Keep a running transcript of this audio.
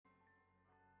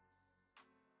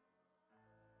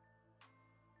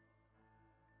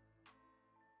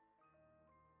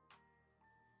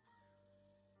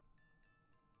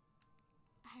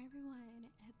Hi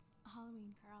everyone, it's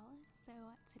Halloween Girl. So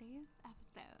today's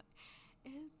episode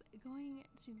is going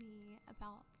to be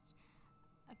about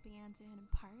abandoned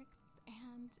parks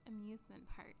and amusement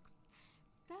parks.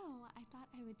 So I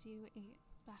thought I would do a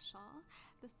special.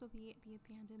 This will be the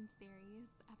Abandoned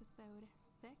series, episode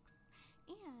 6,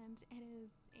 and it is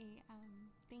a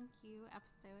thank you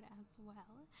episode as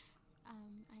well.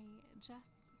 I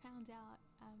just found out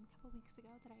a couple weeks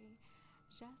ago that I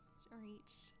just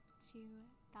reached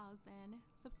 2,000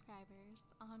 subscribers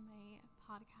on my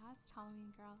podcast, Halloween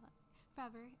Girl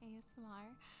Forever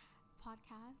ASMR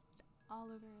podcast, all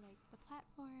over like the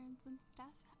platforms and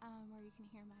stuff where you can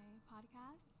hear my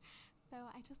podcast. So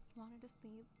I just wanted to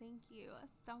say thank you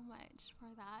so much for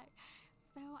that.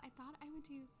 So I thought I would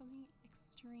do something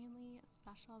extremely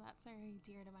special that's very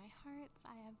dear to my heart.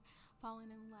 I have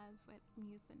fallen in love with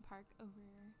amusement park over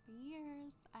the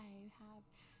years. I have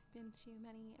been to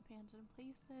many abandoned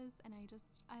places and I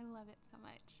love it so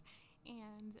much.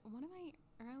 And one of my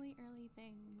early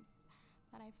things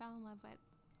that I fell in love with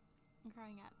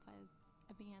growing up was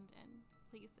abandoned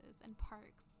places and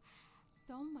parks,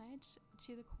 so much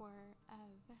to the core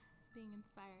of being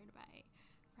inspired by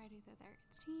Friday the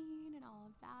 13th and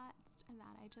all of that, and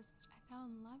that I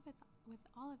fell in love with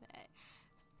all of it.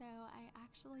 So I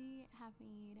actually have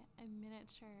made a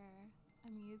miniature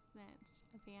amusement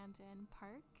abandoned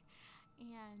park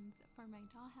and for my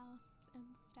dollhouse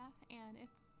and stuff, and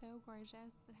it's so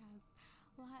gorgeous. It has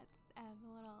lots of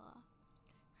little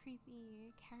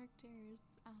creepy characters,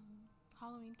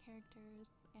 Halloween characters,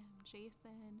 and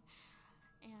Jason,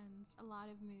 and a lot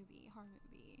of horror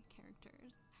movie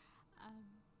characters.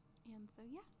 And so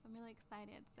yes, I'm really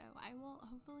excited. So I will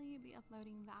hopefully be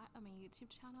uploading that on my YouTube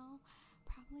channel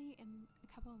probably in a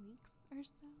couple of weeks or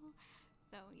so.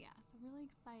 So yes, I'm really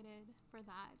excited for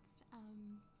that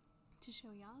to show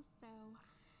y'all. So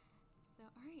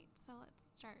all right, so let's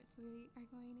start. So we are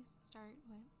going to start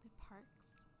with the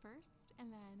parks first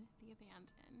and then the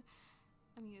abandoned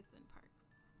amusement parks.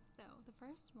 So the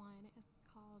first one is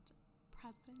called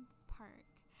President's Park,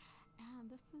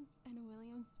 and this is in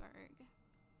Williamsburg,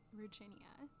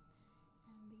 Virginia,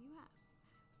 in the US.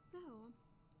 So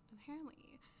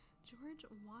apparently George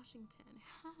Washington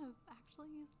has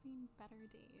actually seen better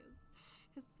days.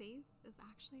 His face is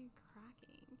actually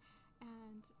cracking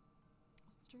and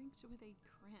streaked with a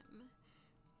grin.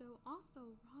 So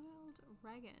also Ronald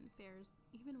Reagan fares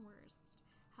even worse,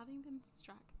 having been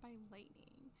struck by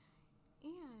lightning.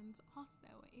 And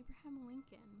also Abraham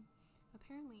Lincoln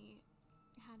apparently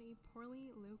had a poorly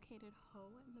located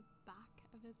hole in the back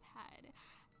of his head,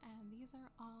 and these are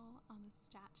all on the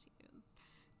statues.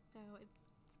 So it's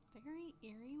very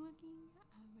eerie looking.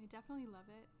 I definitely love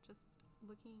it just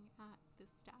looking at the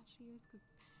statues because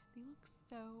they look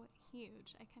so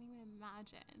huge. I can't even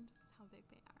imagine just how big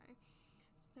they are.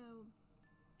 So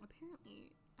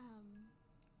apparently,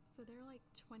 so they're like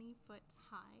 20 foot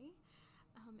high,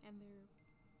 and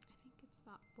I think it's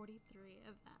about 43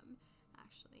 of them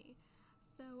actually.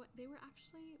 So they were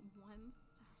actually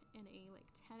once in a like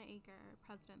 10-acre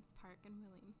President's Park in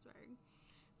Williamsburg.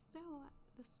 So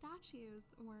the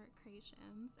statues were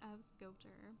creations of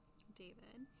sculptor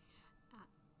David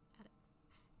Eddings,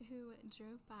 who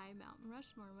drove by Mount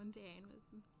Rushmore one day and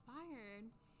was inspired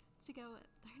to go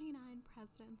 39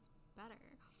 presidents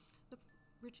better. The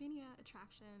Virginia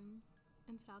attraction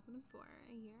in 2004,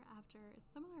 a year after a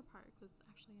similar park was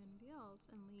actually unveiled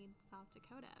in Lead, South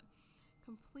Dakota,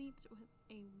 complete with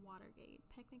a Watergate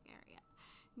picnic area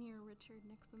near Richard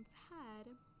Nixon's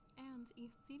head and a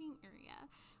seating area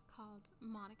called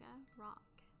Monica Rock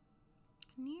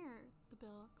near the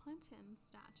Bill Clinton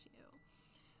statue.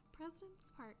 President's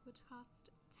Park, which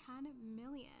cost $10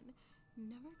 million,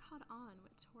 never caught on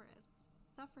with tourists,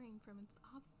 suffering from its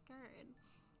obscure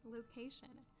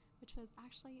location, which was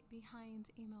actually behind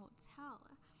a motel,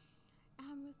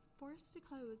 and was forced to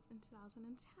close in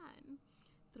 2010.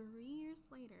 3 years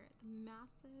later, the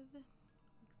massive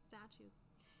statues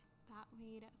that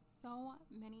weighed so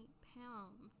many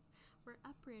pounds were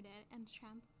uprooted and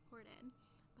transported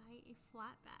by a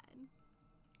flatbed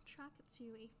truck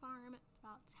to a farm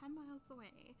about 10 miles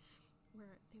away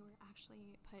where they were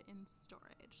actually put in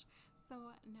storage.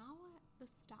 So now the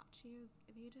statues,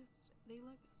 they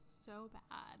look so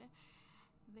bad.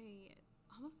 They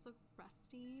almost look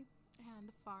rusty, and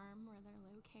the farm where they're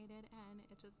located, and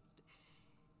it's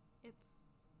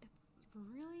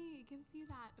really, it gives you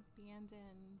that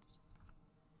abandoned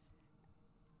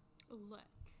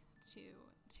look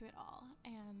to it all,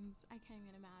 and I can't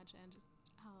even imagine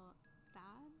just how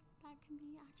sad that can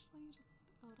be, actually, just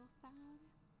a little sad.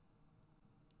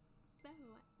 So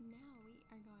now we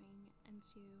are going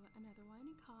into another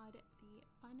one called the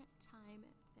Fun Time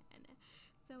Fyn.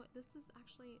 So this is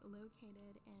actually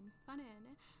located in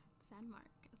Funen,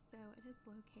 Denmark. So it is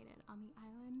located on the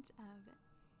island of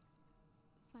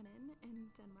Funen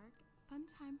in Denmark. Fun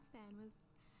Time Fyn was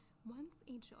once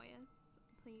a joyous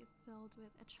place filled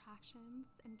with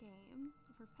attractions and games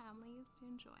for families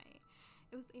to enjoy.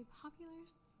 It was a popular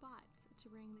spot to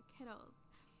bring the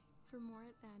kiddos for more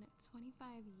than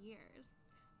 25 years,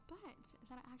 but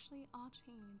that actually all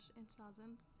changed in 2006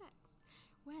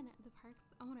 when the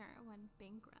park's owner went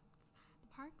bankrupt.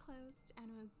 The park closed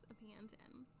and was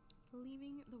abandoned,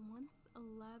 leaving the once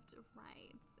loved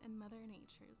rides in Mother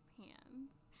Nature's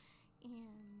hands.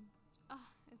 And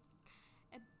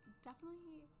it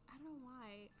definitely, I don't know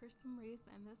why, for some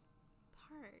reason, this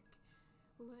park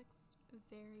looks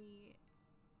very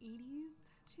 80s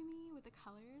to me with the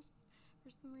colors. For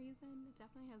some reason, it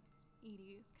definitely has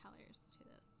 80s colors to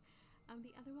this.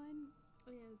 The other one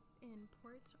is in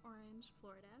Port Orange,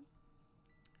 Florida.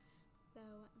 So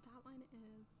that one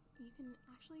is, you can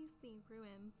actually see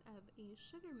ruins of a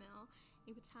sugar mill,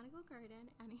 a botanical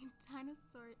garden, and a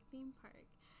dinosaur theme park,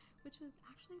 which was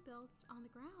actually built on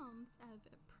the grounds of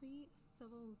a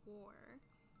pre-Civil War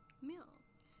mill.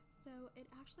 So it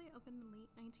actually opened in the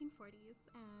late 1940s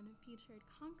and featured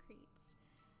concrete,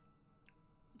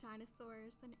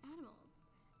 dinosaurs, and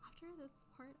animals. After this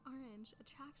Port Orange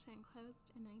attraction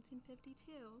closed in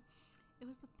 1952, it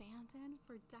was abandoned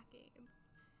for decades.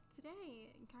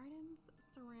 Today, gardens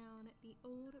surround the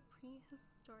old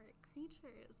prehistoric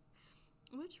creatures,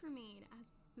 which remain as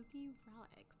spooky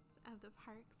relics of the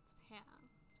park's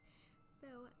past.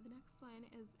 So the next one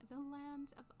is the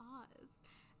Land of Oz,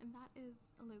 and that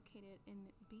is located in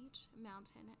Beech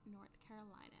Mountain, North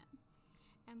Carolina.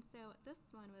 And so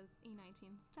this one was a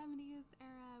 1970s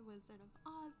era Wizard of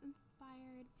Oz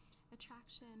inspired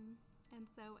attraction. And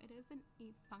so it isn't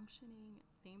a functioning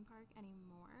theme park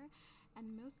anymore,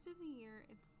 and most of the year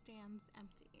it stands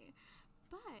empty.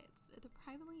 But the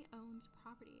privately owned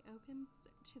property opens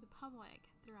to the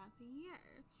public throughout the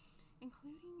year,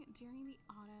 including during the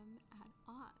autumn at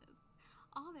Oz.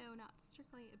 Although not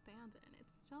strictly abandoned,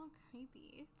 it's still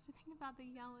creepy to think about the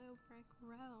yellow brick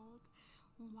road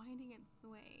winding its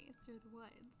way through the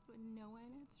woods with no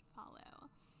one to follow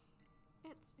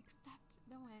it except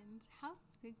the wind. How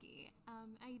spooky.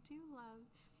 I do love,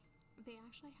 they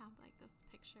actually have like this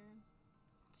picture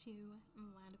to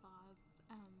Land of Oz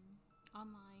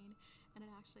online, and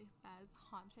it actually says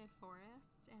Haunted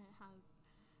Forest, and it has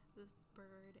this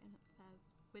bird and it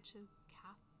says Witch's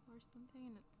Castle or something,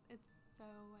 and it's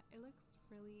so, it looks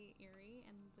really eerie.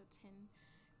 And the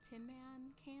Tin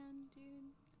Man can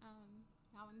dude,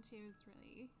 that one too is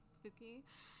really spooky.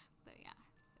 So yeah,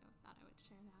 so thought I would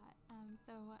share that.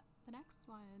 So the next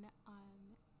one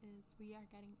is we are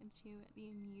getting into the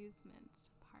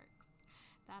amusement parks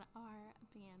that are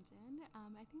abandoned.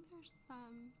 I think there's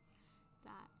some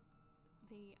that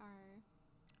they are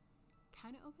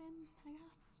kind of open, I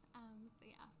guess. So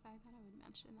yeah, so I thought I would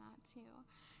mention that too.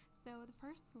 So the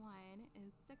first one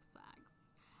is Six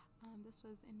Flags. This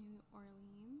was in New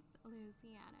Orleans,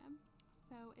 Louisiana.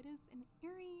 So it is an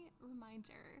eerie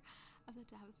reminder of the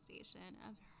devastation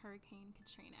of Hurricane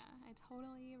Katrina. I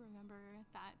totally remember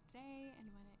that day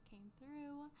and when it came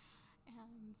through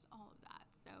and all of that.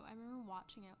 So I remember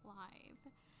watching it live,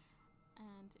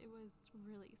 and it was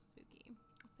really spooky.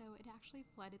 So it actually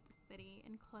flooded the city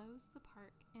and closed the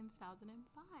park in 2005.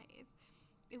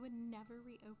 It would never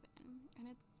reopen, and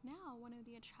it's now one of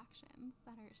the attractions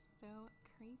that are so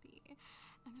creepy,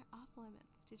 and they're off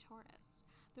limits to tourists.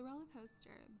 The roller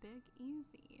coaster Big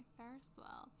Easy, Ferris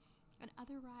wheel, and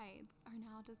other rides are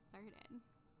now deserted,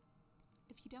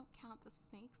 if you don't count the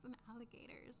snakes and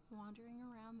alligators wandering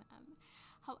around them.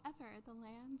 However, the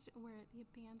land where the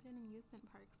abandoned amusement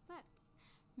park sits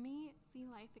may see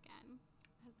life again,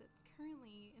 as it's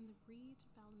currently in the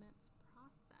redevelopment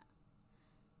process.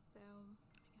 So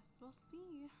I guess we'll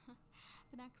see.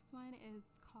 The next one is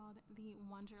called the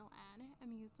Wonderland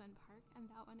Amusement Park, and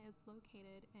that one is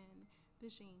located in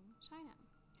Beijing, China.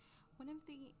 One of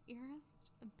the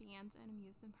eerest abandoned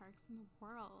amusement parks in the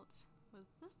world was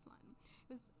this one.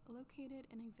 It was located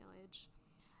in a village,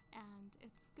 and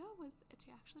its goal was to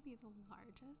actually be the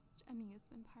largest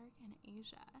amusement park in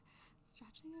Asia,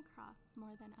 stretching across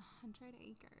more than 100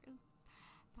 acres.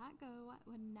 That goal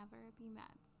would never be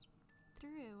met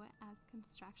through as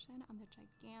construction on the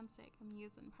gigantic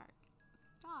amusement park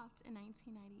stopped in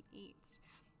 1998.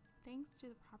 Thanks to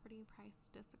the property price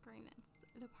disagreements,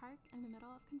 the park in the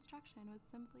middle of construction was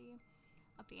simply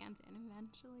abandoned,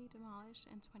 eventually demolished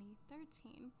in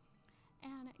 2013.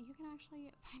 And you can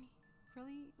actually find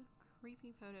really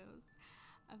creepy photos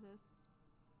of this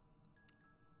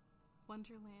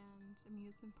Wonderland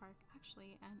amusement park,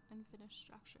 actually, and unfinished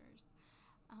structures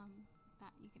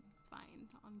that you can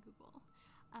find on Google.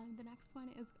 The next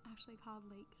one is actually called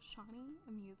Lake Shawnee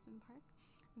Amusement Park,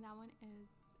 and that one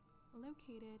is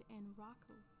located in Rock,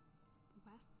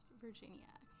 West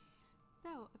Virginia.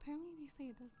 So apparently they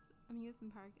say this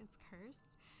amusement park is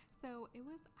cursed. So it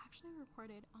was actually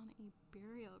reported on a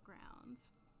burial ground.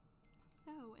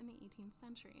 So in the 18th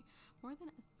century, more than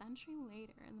a century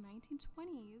later, in the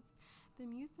 1920s, the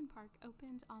amusement park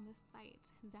opened on the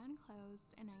site, then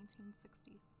closed in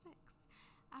 1966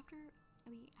 after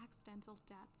the accidental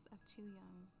deaths of two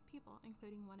young people,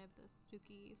 including one of the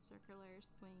spooky circular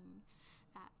swing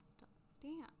that still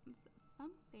stands.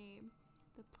 Some say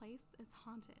the place is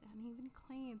haunted and even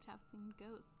claim to have seen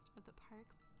ghosts of the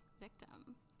park's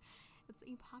victims. It's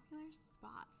a popular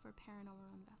spot for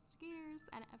paranormal investigators,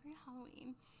 and every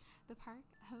Halloween, the park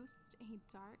hosts a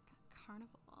dark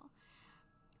carnival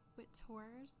with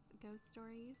tours, ghost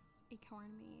stories, a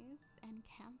corn maze, and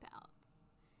campouts.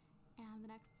 And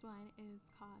the next one is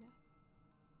called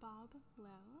Bob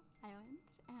Lowe Island,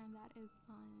 and that is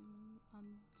on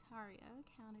Ontario,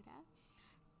 Canada.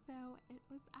 So it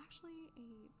was actually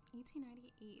a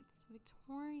 1898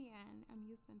 Victorian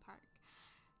amusement park.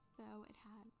 So it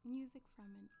had music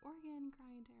from an organ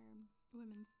grinder,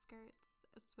 women's skirts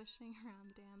swishing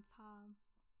around the dance hall,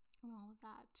 and all of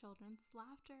that, children's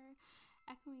laughter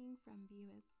echoing from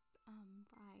viewers'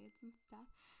 rides and stuff.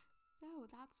 So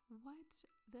that's what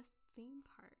this theme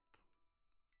park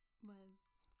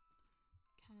was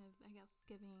kind of, I guess,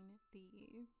 giving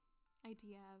the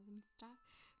idea of and stuff.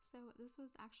 So this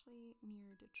was actually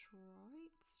near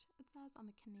Detroit, it says, on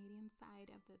the Canadian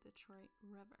side of the Detroit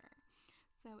River.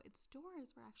 So its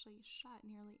doors were actually shut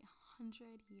nearly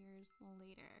 100 years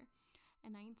later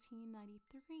in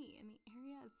 1993, and the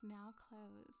area is now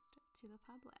closed to the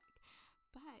public.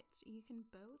 But you can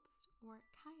boat or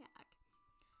kayak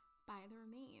by the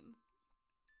remains,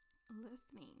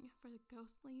 listening for the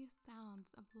ghostly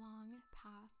sounds of long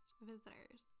past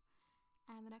visitors.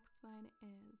 And the next one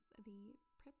is the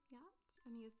Pripyat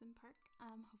Amusement Park.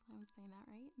 Hopefully I'm saying that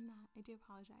right, and that I do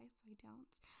apologize if I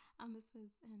don't. This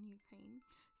was in Ukraine.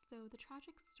 So the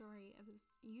tragic story of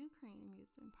this Ukraine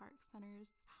amusement park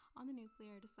centers on the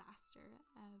nuclear disaster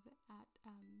at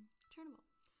Chernobyl,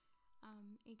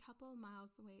 a couple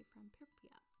miles away from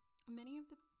Pripyat. Many of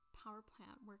the power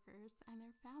plant workers and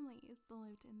their families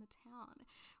lived in the town,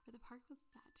 where the park was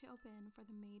set to open for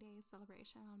the May Day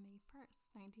celebration on May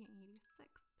 1st,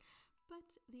 1986.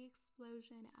 But the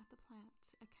explosion at the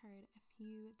plant occurred a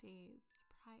few days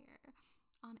prior,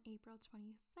 on April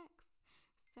 26th.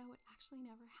 So it actually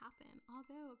never happened,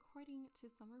 although according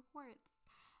to some reports,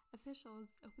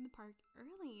 officials opened the park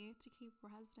early to keep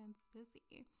residents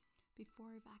busy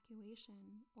before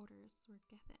evacuation orders were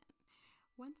given.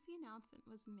 Once the announcement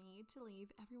was made to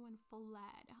leave, everyone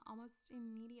fled almost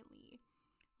immediately,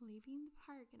 leaving the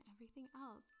park and everything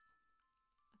else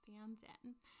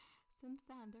abandoned. Since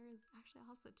then, there is actually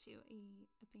also too a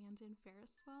abandoned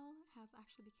Ferris wheel has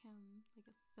actually become like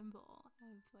a symbol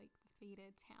of like the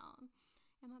fated town,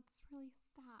 and that's really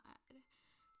sad.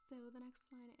 So the next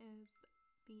one is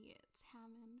the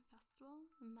Taman Festival,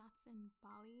 and that's in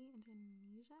Bali,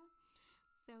 Indonesia.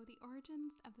 So the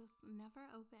origins of this never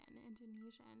open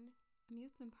Indonesian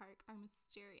amusement park are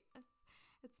mysterious.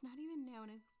 It's not even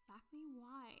known exactly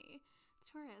why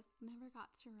tourists never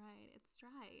got to ride its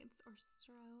rides or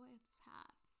stroll its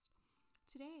paths.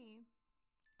 Today,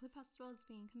 the festival is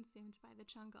being consumed by the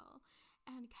jungle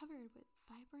and covered with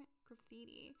vibrant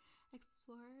graffiti.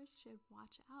 Explorers should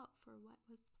watch out for what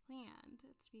was planned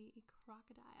to be a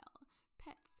crocodile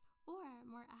pits, or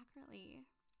more accurately,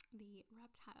 the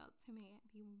reptiles who may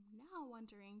be now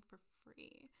wandering for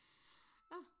free.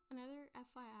 Oh, another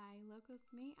FYI,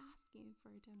 locals may ask you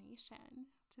for a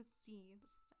donation to see the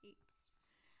site.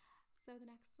 So the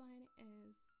next one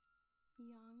is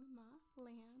Yongma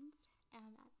Land,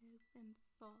 and that is in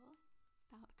Seoul,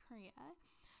 South Korea.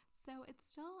 So it's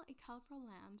still a colorful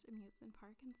land amusement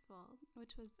park in Seoul,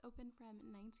 which was open from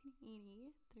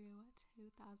 1980 through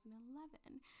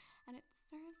 2011, and it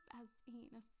serves as a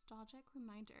nostalgic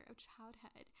reminder of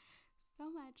childhood, so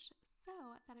much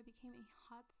so that it became a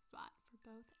hot spot for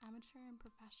both amateur and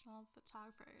professional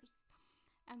photographers.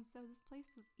 And so this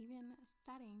place was even a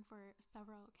setting for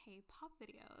several K-pop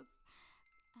videos.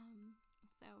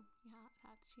 So yeah,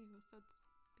 that too. So it's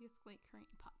basically Korean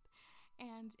pop.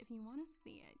 And if you want to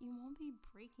see it, you won't be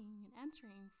breaking and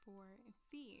entering for a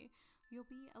fee. You'll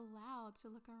be allowed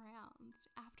to look around.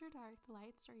 After dark, the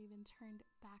lights are even turned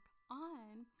back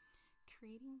on,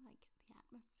 creating like the the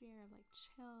atmosphere of like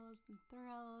chills and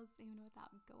thrills even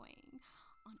without going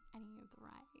on any of the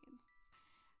rides.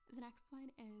 The next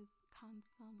one is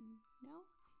Consomno,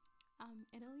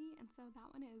 Italy, and so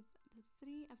that one is the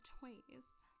city of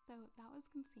toys. So that was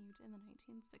conceived in the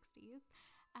 1960s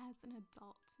as an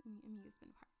adult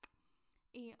amusement park.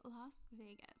 A Las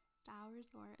Vegas style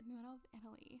resort in the middle of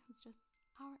Italy was just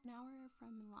an hour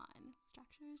from Milan.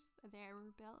 Structures there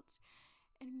were built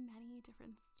in many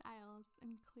different styles,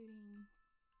 including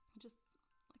just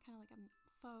kind of like a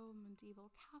faux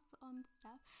medieval castle and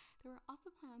stuff. There were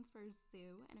also plans for a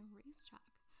zoo and a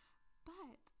racetrack,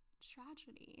 but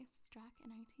tragedy struck in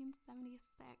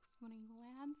 1976 when a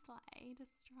landslide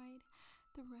destroyed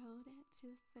the road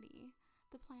to the city.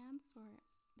 The plans for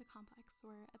the complex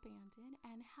were abandoned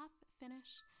and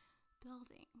half-finished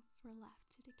buildings were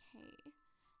left to decay.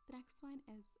 The next one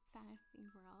is Fantasy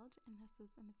World, and this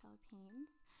is in the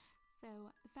Philippines.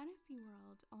 So the Fantasy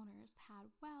World owners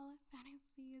had,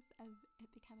 fantasies of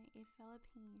it becoming a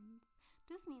Philippines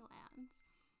Disneyland,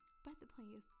 but the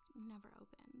place never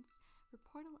opened,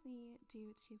 reportedly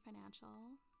due to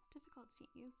financial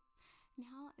difficulties.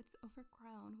 Now it's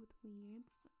overgrown with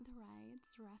weeds, the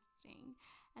rides rusting,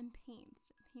 and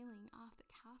paint peeling off the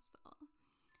castle.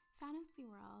 Fantasy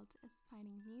World is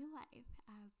finding new life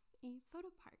as a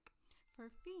photo park. For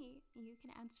a fee, you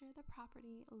can enter the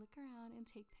property, look around, and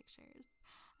take pictures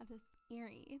of this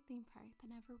eerie theme park that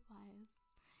never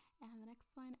was. And the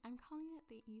next one, I'm calling it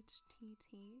the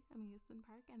HTT Amusement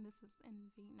Park, and this is in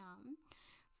Vietnam.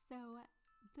 So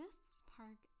this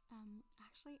park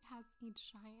actually has a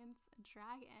giant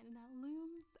dragon that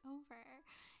looms over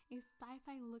a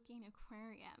sci-fi looking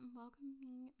aquarium,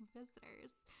 welcoming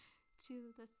visitors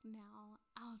to this now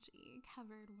algae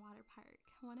covered water park,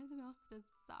 one of the most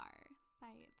bizarre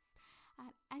sights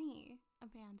at any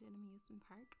abandoned amusement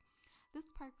park. This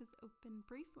park was opened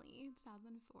briefly in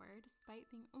 2004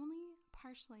 despite being only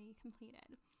partially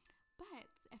completed.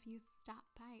 But if you stop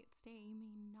by it today, you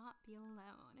may not be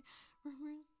alone.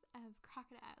 Rumors of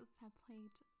crocodiles have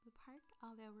plagued the park,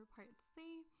 although reports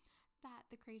say that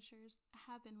the creatures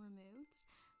have been removed.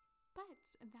 But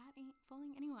that ain't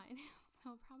fooling anyone,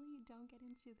 so probably don't get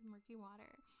into the murky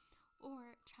water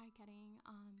or try getting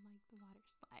on like the water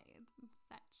slides and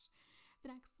such.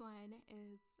 The next one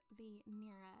is the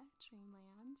Nara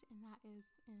Dreamland, and that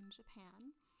is in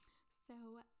Japan.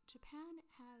 So Japan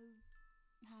has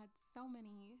had so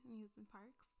many amusement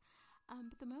parks,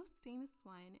 but the most famous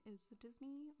one is the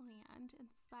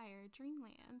Disneyland-inspired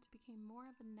Dreamland. Became more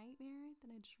of a nightmare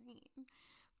than a dream.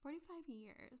 45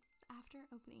 years after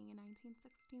opening in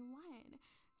 1961,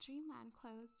 Dreamland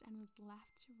closed and was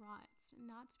left to rot,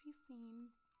 not to be seen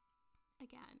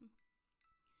again,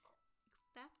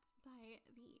 except by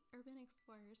the urban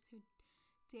explorers who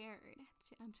dared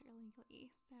to enter illegally.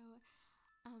 So,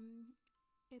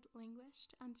 it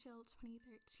languished until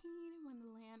 2013 when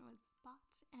the land was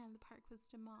bought and the park was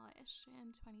demolished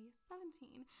in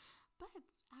 2017. But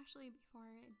actually,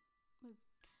 before it was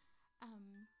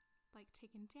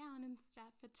taken down and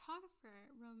stuff, photographer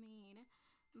Romain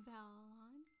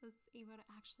Vallon was able to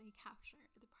actually capture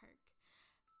the park.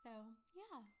 So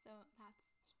yeah, so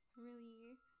that's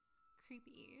really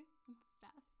creepy and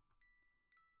stuff.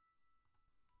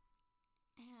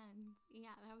 And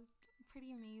yeah, that was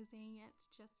pretty amazing. It's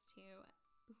just to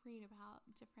read about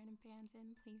different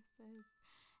abandoned places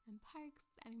and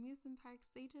parks and amusement parks.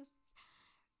 They just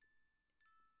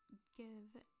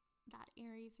give that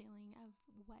eerie feeling of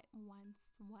what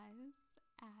once was,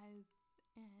 as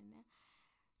in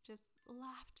just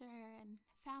laughter and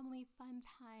family fun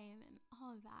time and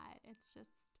all of that. It's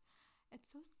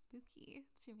so spooky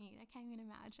to me. I can't even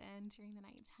imagine during the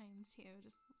nighttime too,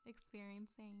 just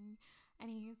experiencing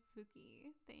any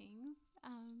spooky things.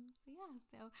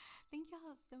 So thank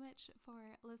y'all so much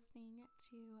for listening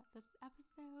to this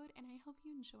episode, and I hope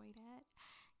you enjoyed it.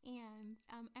 And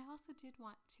I also did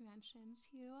want to mention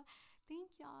too,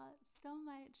 thank y'all so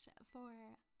much for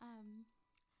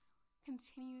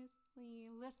continuously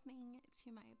listening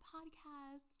to my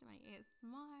podcast, my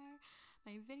ASMR,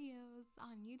 my videos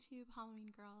on YouTube, Halloween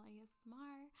Girl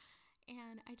ASMR.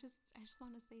 And I just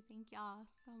want to say thank y'all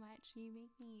so much. You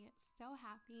make me so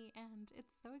happy, and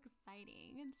it's so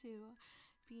exciting to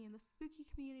be in the spooky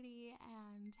community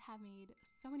and have made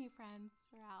so many friends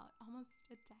throughout almost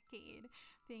a decade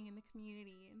being in the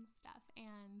community and stuff,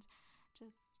 and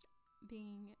just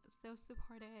being so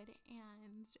supported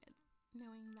and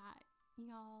knowing that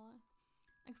y'all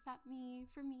accept me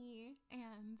for me,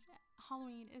 and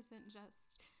Halloween isn't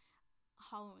just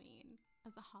Halloween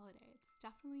as a holiday. It's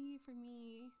definitely, for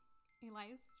me, a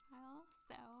lifestyle.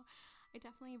 So I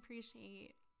definitely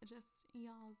appreciate just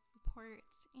y'all's support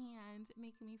and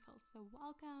making me feel so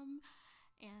welcome.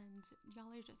 And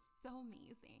y'all are just so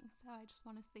amazing. So I just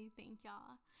want to say thank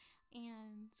y'all.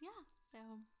 And yeah,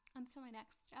 so until my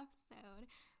next episode,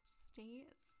 stay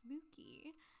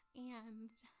spooky. And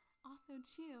also,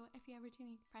 too, if you ever do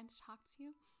need friends to talk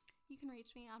to, you can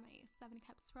reach me on my 7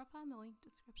 Cups profile in the link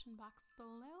description box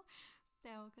below.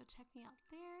 So go check me out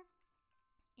there.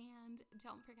 And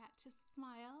don't forget to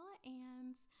smile.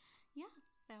 And yeah,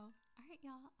 so alright,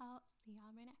 y'all. I'll see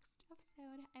y'all in my next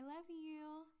episode. I love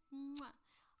you. Mwah.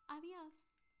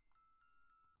 Adios.